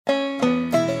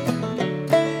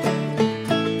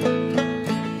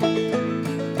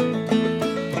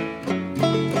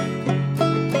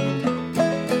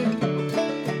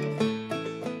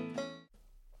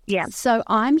Yeah. So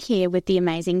I'm here with the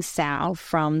amazing Sal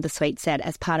from The Sweet Set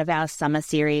as part of our summer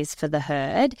series for The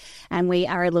Herd, and we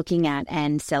are looking at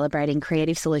and celebrating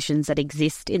creative solutions that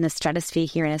exist in the stratosphere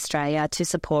here in Australia to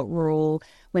support rural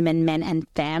women, men and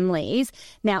families.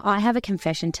 Now, I have a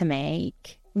confession to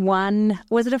make.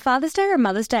 Was it a Father's Day or a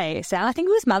Mother's Day, Sal? I think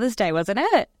it was Mother's Day, wasn't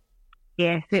it?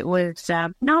 Yes, it was.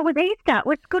 No, it was Easter. It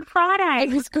was Good Friday.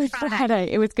 It was Good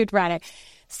Friday. It was Good Friday.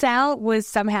 Sal was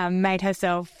somehow found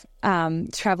herself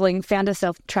travelling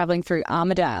through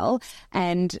Armidale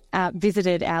and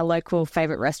visited our local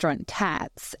favourite restaurant,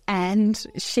 Tats, and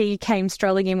she came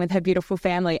strolling in with her beautiful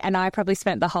family, and I probably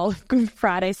spent the whole of Good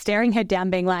Friday staring her down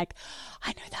being like,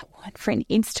 I know that woman for an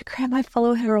Instagram. I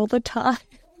follow her all the time.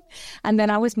 And then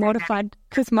I was mortified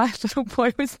because my little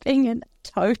boy was being a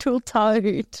total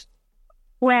toad.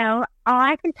 Well,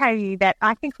 I can tell you that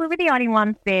I think we were the only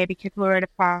ones there because we were at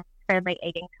a family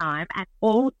eating time. And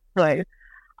also,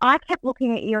 I kept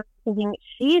looking at you thinking,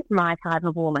 she's my type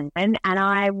of woman. And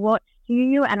I watched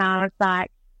you and I was like,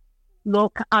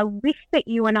 look, I wish that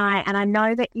you and I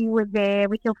know that you were there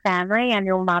with your family and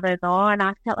your mother-in-law, and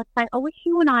I felt like saying, I wish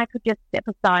you and I could just step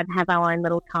aside and have our own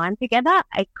little time together.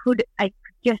 I could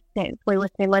just sense we were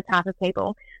similar type of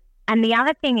people. And the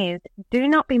other thing is, do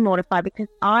not be mortified, because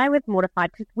I was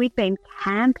mortified because we'd been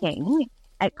camping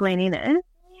at Glen Innes,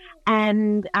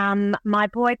 and my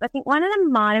boys, I think one of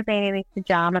them might have been in his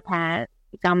pajama pants,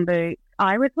 gumboots.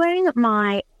 I was wearing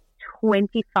my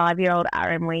 25-year-old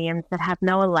RM Williams that have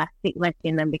no elastic left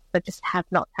in them because I just have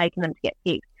not taken them to get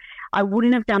fixed. I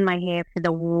wouldn't have done my hair for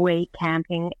the week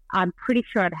camping. I'm pretty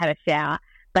sure I'd had a shower,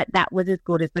 but that was as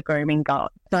good as the grooming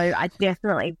got. So I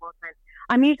definitely wasn't.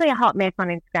 I'm usually a hot mess on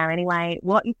Instagram anyway.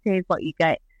 What you see is what you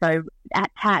get. So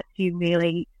at Tats, you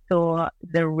really saw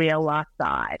the real life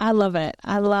side. I love it.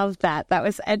 I love that.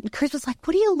 And Chris was like,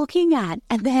 what are you looking at?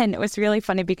 And then it was really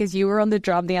funny because you were on the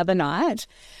drum the other night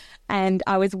and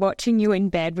I was watching you in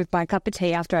bed with my cup of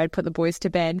tea after I'd put the boys to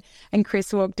bed, and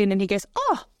Chris walked in and he goes,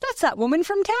 oh, that's that woman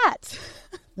from Tats.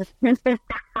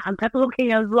 I'm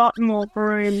looking a lot more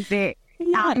groomed there.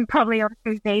 Yeah. Probably on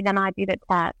TV than I did at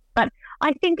Tats. But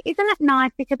I think, isn't it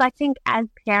nice? Because I think as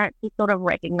parents, we sort of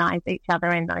recognise each other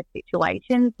in those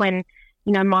situations when,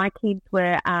 you know, my kids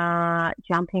were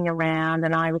jumping around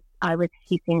and I was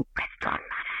hissing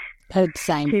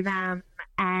same to them.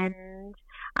 And,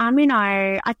 you know,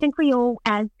 I think we all,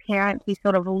 as parents, we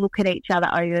sort of look at each other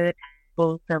over the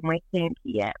tables and we think,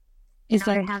 yeah. It's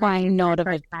like plain nod of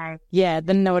it. Yeah,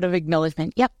 the nod of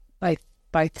acknowledgement. Yep,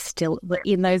 both still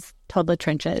in those toddler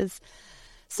trenches.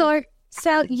 So,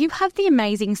 Sal, you have the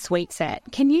amazing Sweet Set.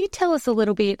 Can you tell us a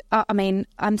little bit,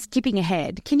 I'm skipping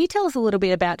ahead. Can you tell us a little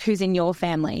bit about who's in your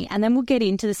family? And then we'll get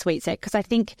into the Sweet Set, because I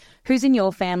think who's in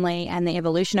your family and the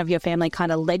evolution of your family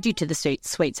kind of led you to the Sweet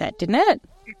Set, didn't it?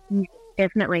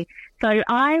 Definitely. So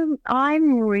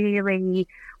I'm really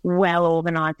well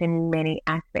organised in many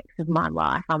aspects of my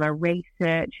life. I'm a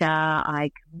researcher.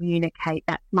 I communicate.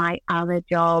 That's my other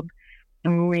job.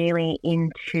 I'm really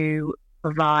into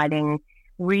providing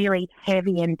really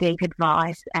heavy and deep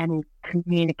advice and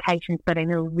communications, but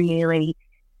in a really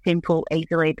simple,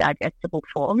 easily digestible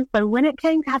form. So when it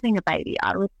came to having a baby,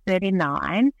 I was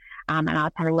 39 and I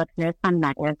was having left nurse son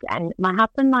Magnus, and my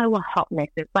husband and I were hot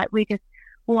messes. Like, we just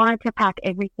wanted to pack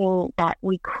everything that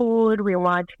we could. We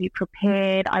wanted to be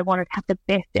prepared. I wanted to have the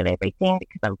best of everything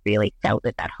because I really felt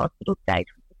at that hospital stage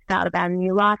was the start of our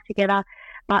new life together.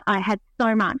 But I had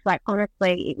so much, like,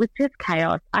 honestly, it was just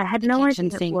chaos. I had no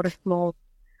idea what a small,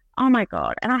 oh my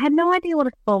God. And I had no idea what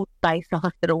a small space a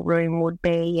hospital room would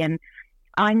be. And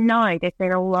I know there's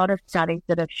been a lot of studies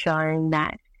that have shown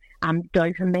that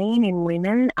dopamine in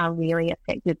women are really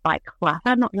affected by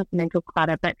clutter, not just mental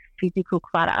clutter, but physical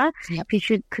clutter. Yep.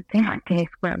 You could see my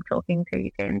desk where I'm talking to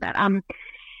you then. But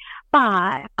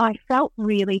I felt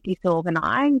really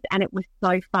disorganised and it was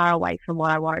so far away from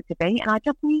what I wanted to be. And I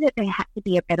just knew that there had to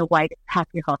be a better way to pack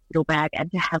your hospital bag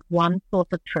and to have one source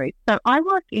of truth. So I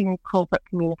work in corporate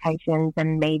communications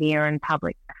and media and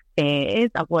public affairs.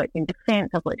 I've worked in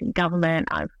defence. I've worked in government.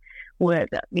 I've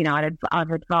worked, you know,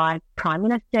 I've advised prime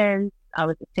ministers. I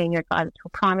was a senior advisor to a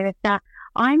prime minister.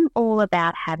 I'm all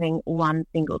about having one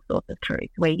single source of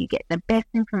truth where you get the best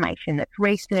information that's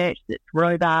researched, that's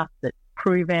robust, that's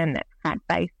proven, that's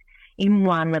fact-based in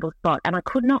one little spot. And I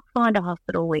could not find a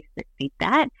hospital list that did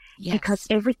that because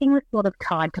everything was sort of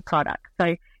tied to product.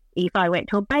 So if I went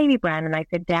to a baby brand and they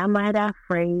said, download our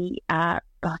free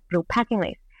hospital packing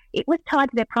list, it was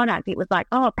tied to their product. It was like,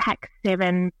 oh, pack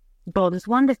 7 Bonds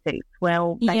Wondersuits.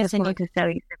 Well, they just wanted to sell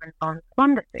you 7 Bonds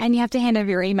Wondersuits. And you have to hand over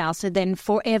your email. So then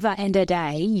forever and a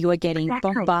day, you are getting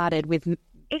bombarded with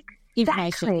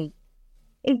information.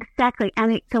 Exactly.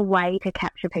 And it's a way to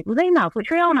capture people's emails, which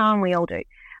we all know and we all do.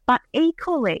 But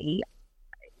equally,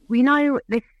 we know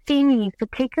the thing is,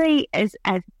 particularly as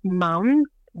mums,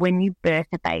 when you birth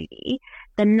a baby,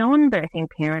 the non-birthing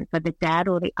parent, so the dad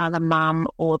or the other mum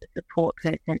or the support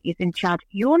person is in charge.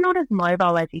 You're not as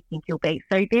mobile as you think you'll be.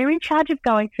 So they're in charge of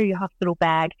going through your hospital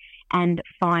bag and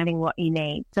finding what you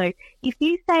need. So if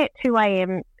you say at 2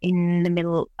 a.m. in the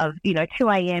middle of, 2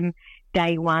 a.m.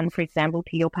 day one, for example,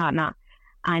 to your partner,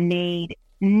 I need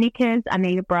knickers, I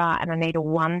need a bra, and I need a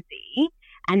onesie,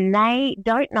 and they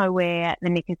don't know where the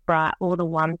knickers, bra, or the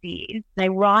onesie is, they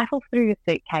rifle through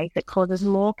the suitcase. It causes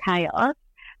more chaos.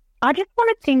 I just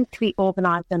wanted things to be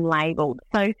organised and labelled.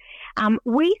 So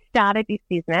we started this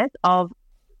business of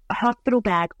hospital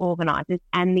bag organisers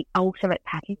and the ultimate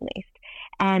packing list.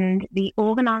 And the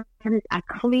organisers are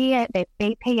clear, they're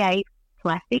BPA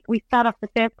plastic. We start off, the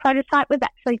first prototype was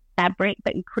actually fabric,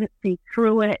 but you couldn't see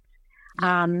through it.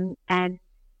 And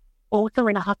also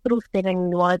in a hospital setting,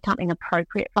 we wanted something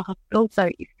appropriate for hospital. So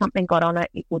if something got on it,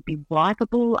 it would be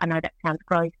wipeable. I know that sounds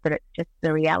gross, but it's just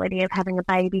the reality of having a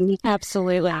baby.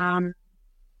 Absolutely. And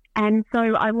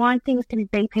so I want things to be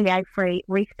BPA-free,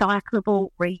 recyclable,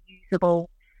 reusable,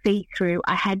 see-through.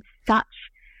 I had such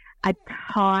a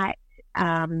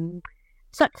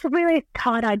really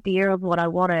tight idea of what I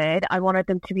wanted. I wanted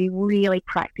them to be really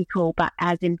practical, but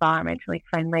as environmentally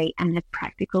friendly and as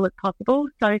practical as possible.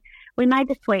 So we made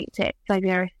the sweet set. So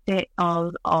they're a set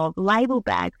of label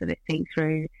bags that are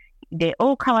see-through. They're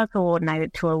all colour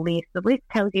coordinated to a list. The list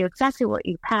tells you exactly what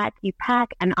you pack,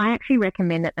 and I actually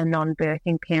recommend that the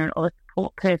non-birthing parent or the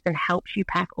support person helps you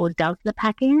pack or does the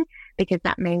packing, because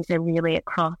that means they're really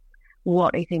across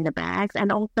what is in the bags.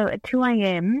 And also at 2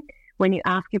 a.m, when you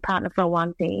ask your partner for a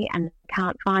onesie and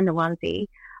can't find the onesie,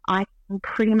 I can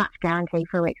pretty much guarantee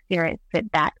from experience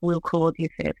that will cause your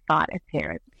first fight as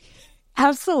parents.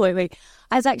 Absolutely.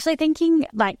 I was actually thinking,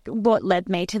 like, what led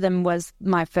me to them was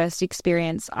my first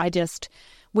experience. I just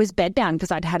was bedbound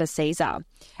because I'd had a Caesar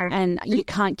and you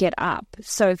can't get up.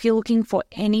 So if you're looking for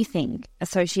anything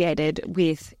associated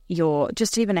with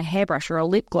just even a hairbrush or a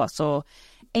lip gloss or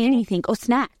anything or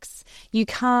snacks, you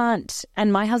can't.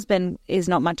 And my husband is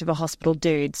not much of a hospital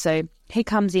dude, so he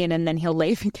comes in and then he'll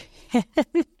leave again,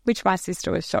 which my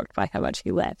sister was shocked by how much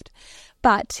he left.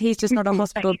 But he's just not a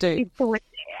hospital dude.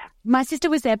 My sister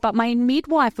was there, but my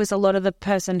midwife was a lot of the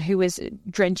person who was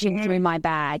drenching through my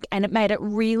bag, and it made it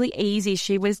really easy.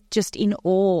 She was just in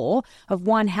awe of,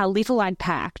 one, how little I'd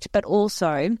packed, but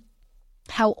also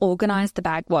how organised the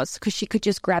bag was, because she could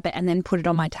just grab it and then put it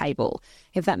on my table,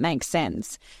 if that makes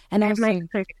sense. And that makes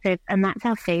perfect sense, and that's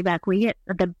our feedback. We get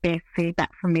the best feedback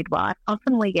from midwives.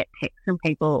 Often we get texts from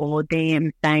people or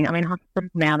DMs saying, I'm in hospital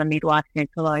now, the midwife said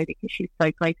hello, because she's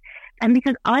so pleased. And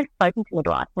because I've spoken to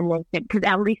midwives, and they said, because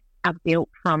our lists are built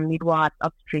from midwives,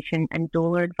 obstetrician and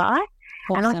doula advice.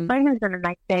 Awesome. And I've spoken to them and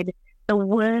they said the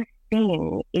worst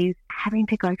thing is having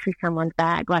to go through someone's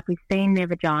bag. Like, we've seen their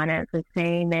vaginas, we've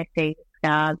seen their Caesar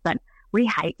scars, but we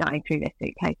hate going through their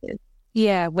suitcases.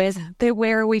 Yeah,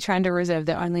 where are we trying to reserve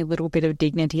the only little bit of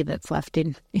dignity that's left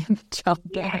in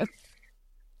childbirth? Yes.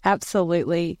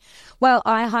 Absolutely. Well,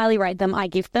 I highly rate them. I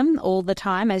gift them all the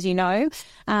time, as you know,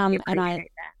 and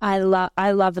I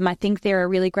love them. I think they're a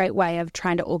really great way of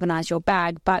trying to organise your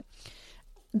bag. But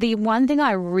the one thing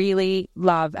I really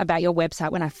love about your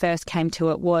website when I first came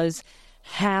to it was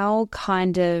how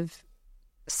kind of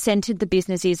centered the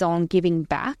business is on giving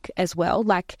back as well.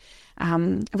 Like,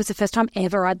 it was the first time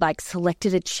ever I'd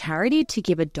selected a charity to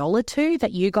give $1 to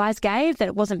that you guys gave, that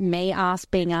it wasn't me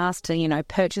being asked to,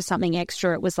 purchase something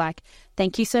extra. It was like,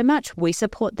 thank you so much. We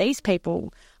support these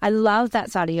people. I love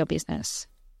that side of your business.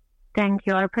 Thank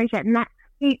you. I appreciate it. And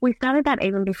we started that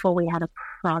even before we had a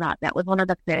product. That was one of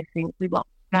the first things we locked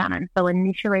down. And so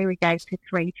initially we gave to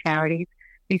 3 charities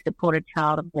who supported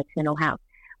child and maternal health.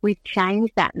 We've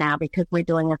changed that now because we're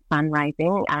doing a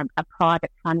fundraising, a private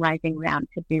fundraising round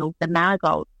to build the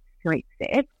Marigold Sweet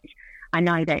Set. I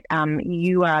know that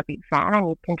you are a big fan and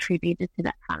you've contributed to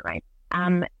that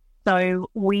fundraising. So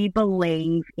we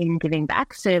believe in giving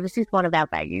back. Service is one of our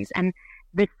values. And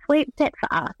the Sweet Set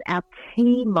for us, our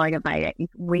key motivator is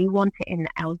we want to end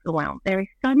the overwhelm. There is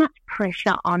so much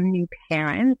pressure on new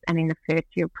parents, and in the first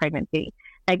year of pregnancy,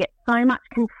 they get so much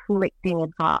conflicting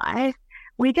advice.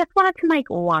 We just wanted to make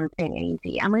one thing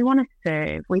easy, and we want to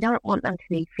serve. We don't want them to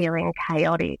be feeling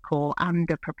chaotic or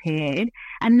underprepared.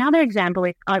 Another example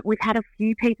is we've had a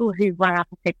few people who run up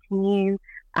and said, can you,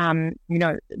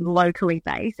 locally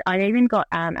based. I even got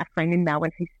a friend in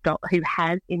Melbourne who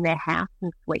has in their house some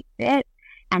sweet sets,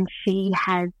 and she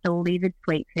has delivered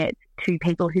sweet sets to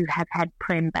people who have had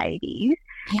prem babies.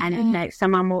 And that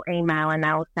someone will email and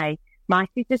they'll say, my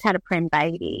sister's had a prem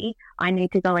baby. I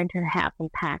need to go into the house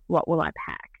and pack. What will I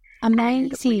pack?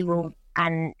 Amazing.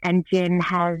 And Jen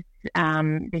has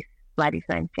this lady's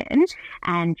name's Jen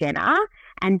and Jenna.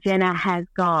 And Jenna has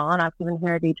gone, I've given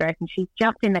her the address, and she's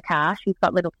jumped in the car. She's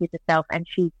got little kids herself, and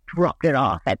she's dropped it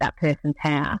off at that person's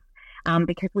house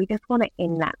because we just want to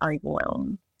end that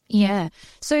overwhelm. Yeah.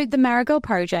 So the Marigold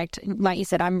Project, like you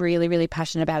said, I'm really, really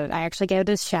passionate about it. I actually gave it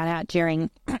a shout out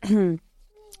during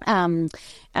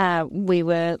we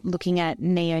were looking at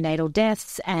neonatal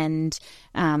deaths and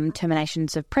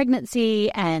terminations of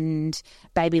pregnancy and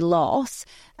baby loss.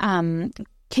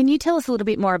 Can you tell us a little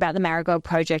bit more about the Marigold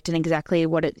Project and exactly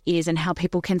what it is and how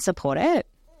people can support it?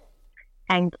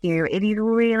 Thank you. It is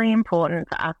really important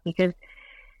for us because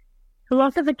the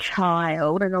loss of a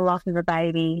child and the loss of a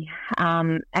baby,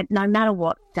 at no matter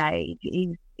what stage,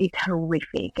 is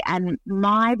horrific. And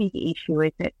my big issue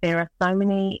is that there are so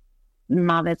many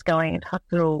mothers going into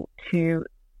hospital to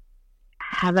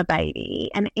have a baby.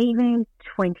 And even in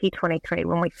 2023,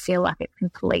 when we feel like it's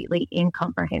completely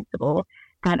incomprehensible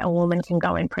that a woman can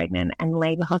go in pregnant and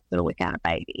leave the hospital without a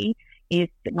baby, is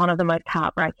one of the most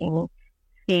heartbreaking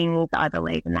things, I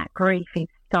believe, and that grief is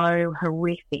so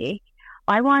horrific.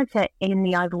 I want to end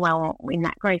the overwhelm in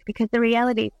that grief because the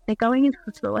reality is they're going into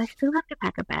hospital, they still have to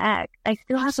pack a bag. They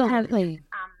still have to have,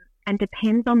 and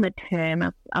depends on the term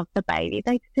of the baby,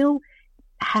 they still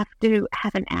have to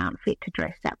have an outfit to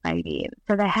dress that baby in.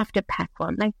 So they have to pack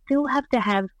one. They still have to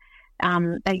have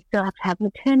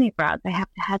maternity bras. They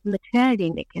have to have maternity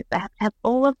knickers. They have to have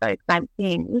all of those same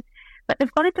things, but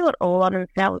they've got to do it all on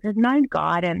themselves. There's no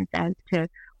guidance as to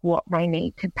what they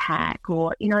need to pack,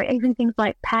 or even things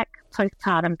like pack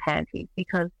postpartum panties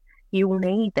because you will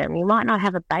need them. You might not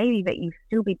have a baby, but you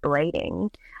still be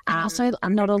bleeding. Also,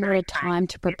 not a lot of time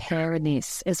to prepare in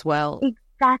this as well.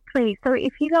 Exactly. So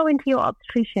if you go into your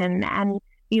obstetrician and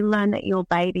you learn that your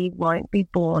baby won't be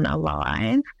born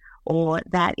alive, or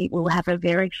that it will have a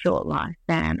very short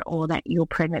lifespan, or that your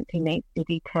pregnancy needs to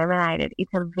be terminated,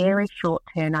 it's a very short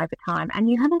turnover time, and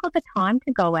you haven't got the time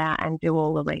to go out and do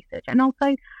all the research. And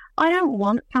also, I don't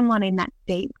want someone in that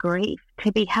deep grief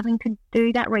to be having to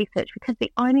do that research because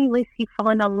the only lists you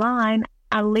find online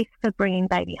are lists for bringing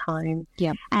baby home.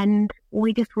 Yep. And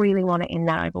we just really want to end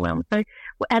that overwhelm. So,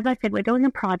 as I said, we're doing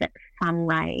a private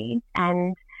fundraise,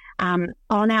 and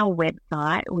on our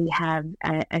website we have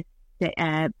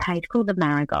a page called The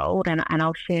Marigold, and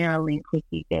I'll share a link with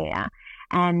you there.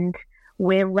 And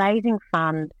we're raising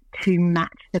funds to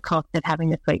match the cost of having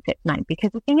the sweet sets made, because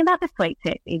the thing about the sweet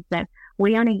sets is that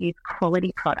we only use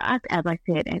quality product. As I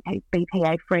said, it's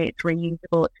BPA free, it's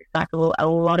reusable, it's recyclable. A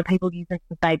lot of people use them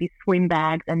for baby swim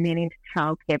bags and then into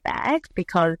childcare bags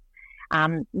because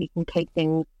you can keep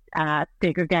things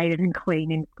segregated and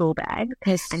clean in school bags.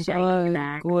 They're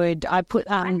so good. I put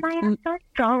and they are so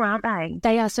strong, aren't they?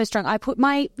 They are so strong. I put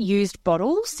my used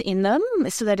bottles in them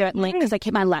so they don't leak because I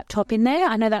keep my laptop in there.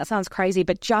 I know that sounds crazy,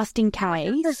 but just in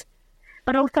case.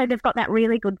 But also they've got that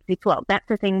really good Ziploc. That's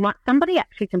the thing. Somebody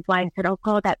actually complained, said, "Oh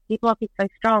God, that Ziploc is so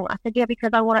strong." I said, "Yeah, because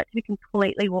I want it to be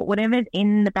completely whatever's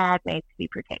in the bag needs to be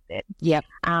protected." Yep.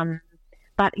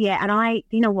 But yeah, and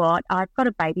you know what? I've got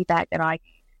a baby bag that I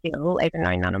still, even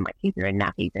though none of my kids are in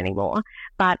nappies anymore,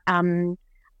 but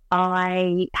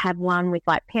I have one with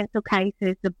like pencil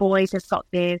cases. The boys have got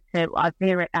theirs. So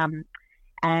they're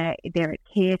at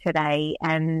care today,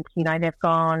 and they've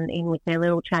gone in with their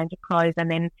little change of clothes,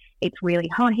 and then it's really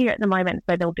hot here at the moment,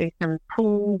 so they'll do some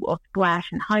pool or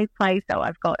splash and hose play. So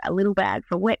I've got a little bag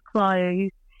for wet clothes.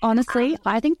 Honestly,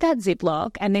 I think that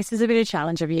Ziploc, and this is a bit of a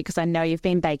challenge of you because I know you've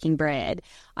been baking bread,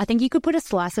 I think you could put a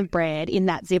slice of bread in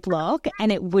that Ziploc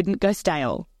and it wouldn't go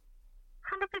stale.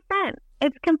 100%.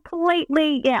 It's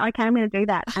completely, okay, I'm going to do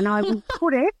that. And I will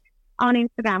put it on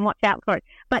Instagram. Watch out for it.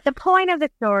 But the point of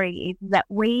the story is that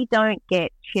we don't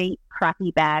get cheap, crappy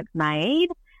bags made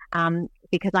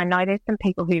because I know there's some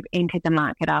people who've entered the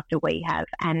market after we have.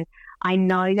 And I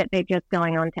know that they're just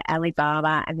going on to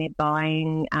Alibaba and they're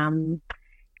buying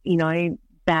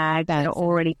bags that are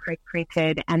already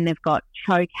pre-printed and they've got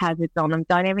choke hazards on them.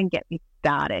 Don't even get me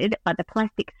started. But the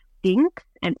plastic stinks,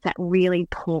 and it's that really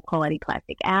poor quality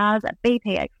plastic. Ours are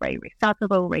BPA-free,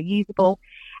 recyclable, reusable,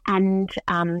 and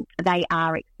they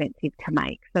are expensive to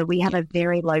make. So we have a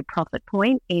very low profit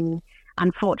point in,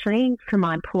 unfortunately, for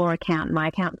my poor accountant. My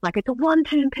accountant's like, it's a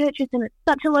one-term purchase and it's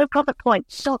such a low profit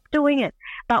point. Stop doing it.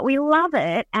 But we love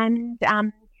it, and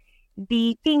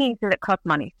the thing is that it costs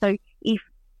money. So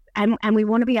and we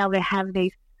want to be able to have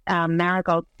these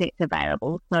Marigold sets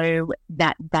available so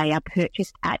that they are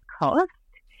purchased at cost,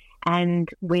 and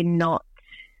we're not.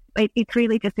 It's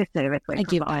really just a service we're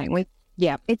providing.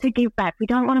 Yeah. It's a give back. We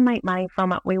don't want to make money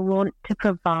from it. We want to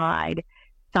provide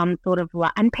some sort of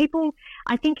and people,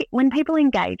 I think when people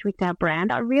engage with our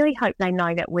brand, I really hope they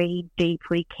know that we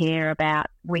deeply care about,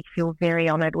 we feel very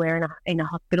honoured we're in a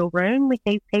hospital room with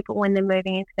these people when they're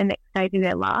moving into the next stage of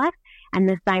their life. And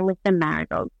the same with the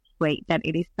Marigold Suite, that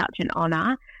it is such an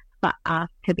honour for us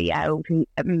to be able to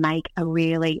make a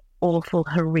really awful,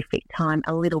 horrific time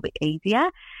a little bit easier.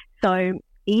 So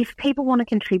if people want to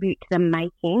contribute to the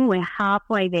making, we're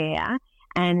halfway there,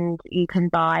 and you can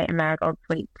buy a Marigold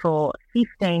Suite for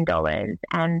 $15.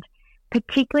 And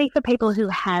particularly for people who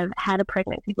have had a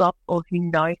pregnancy loss or who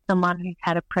know someone who's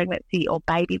had a pregnancy or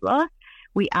baby loss,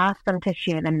 we ask them to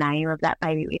share the name of that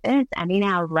baby with us. And in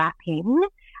our wrapping,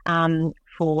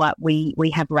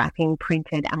 we have wrapping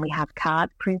printed and we have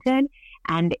cards printed,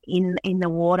 and in the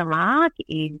watermark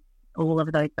is all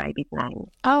of those babies' names.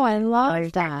 Oh, I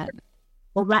love that.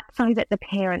 Well, that's so that the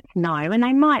parents know, and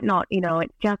they might not,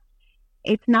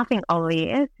 it's nothing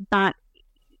obvious, but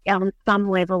on some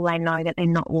level they know that they're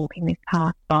not walking this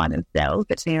path by themselves,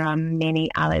 that there are many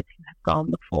others who have gone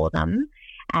before them,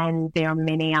 and there are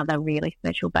many other really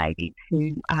special babies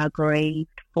who are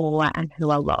grieved for and who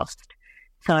are lost.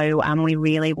 So we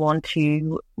really want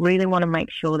to make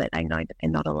sure that they know that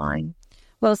they're not alone.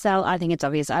 Well, Sal, I think it's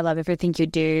obvious. I love everything you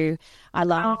do. I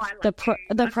love the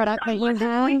product that you have.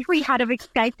 I wish we had have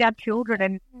escaped our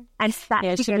children and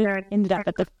sat together and ended up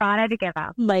at the Friday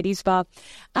together. Ladies' bar.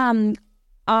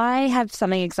 I have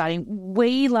something exciting.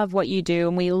 We love what you do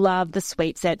and we love the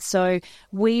sweet sets. So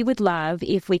we would love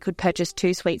if we could purchase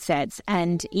 2 sweet sets,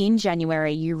 and in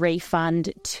January you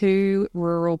refund 2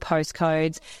 rural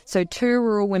postcodes. So 2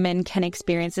 rural women can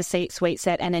experience a sweet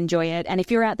set and enjoy it. And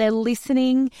if you're out there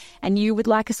listening and you would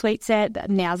like a sweet set,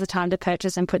 now's the time to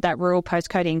purchase and put that rural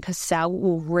postcode in, because Sal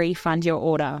will refund your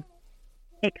order.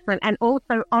 Excellent. And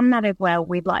also on that as well,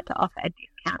 we'd like to offer a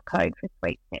discount code for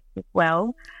sweet sets as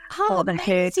well. Oh,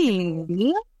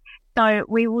 amazing. So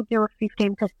we will do a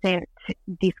 15%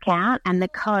 discount, and the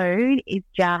code is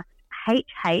just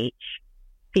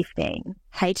HH15.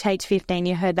 HH15,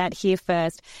 you heard that here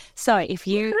first. So if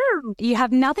you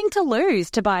have nothing to lose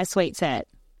to buy a sweet set.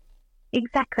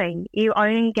 Exactly. You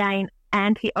only gain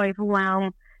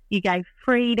anti-overwhelm. You gain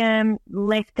freedom,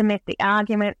 less domestic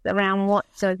arguments around what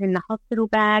goes in the hospital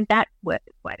bag. That's worth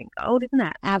its weight in gold, isn't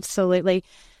it? Absolutely.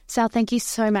 Sal, thank you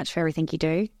so much for everything you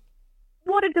do.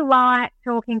 What a delight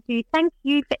talking to you. Thank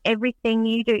you for everything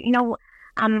you do.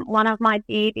 One of my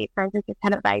dear friends has just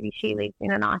had a baby. She lives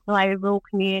in an isolated rural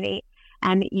community,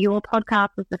 and your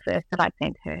podcast was the first that I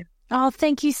sent her. Oh,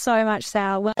 thank you so much,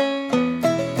 Sal.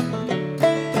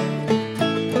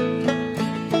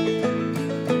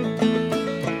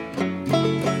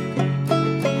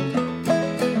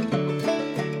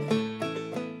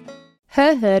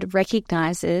 Her Herd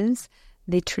recognises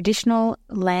the traditional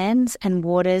lands and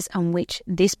waters on which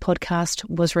this podcast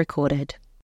was recorded.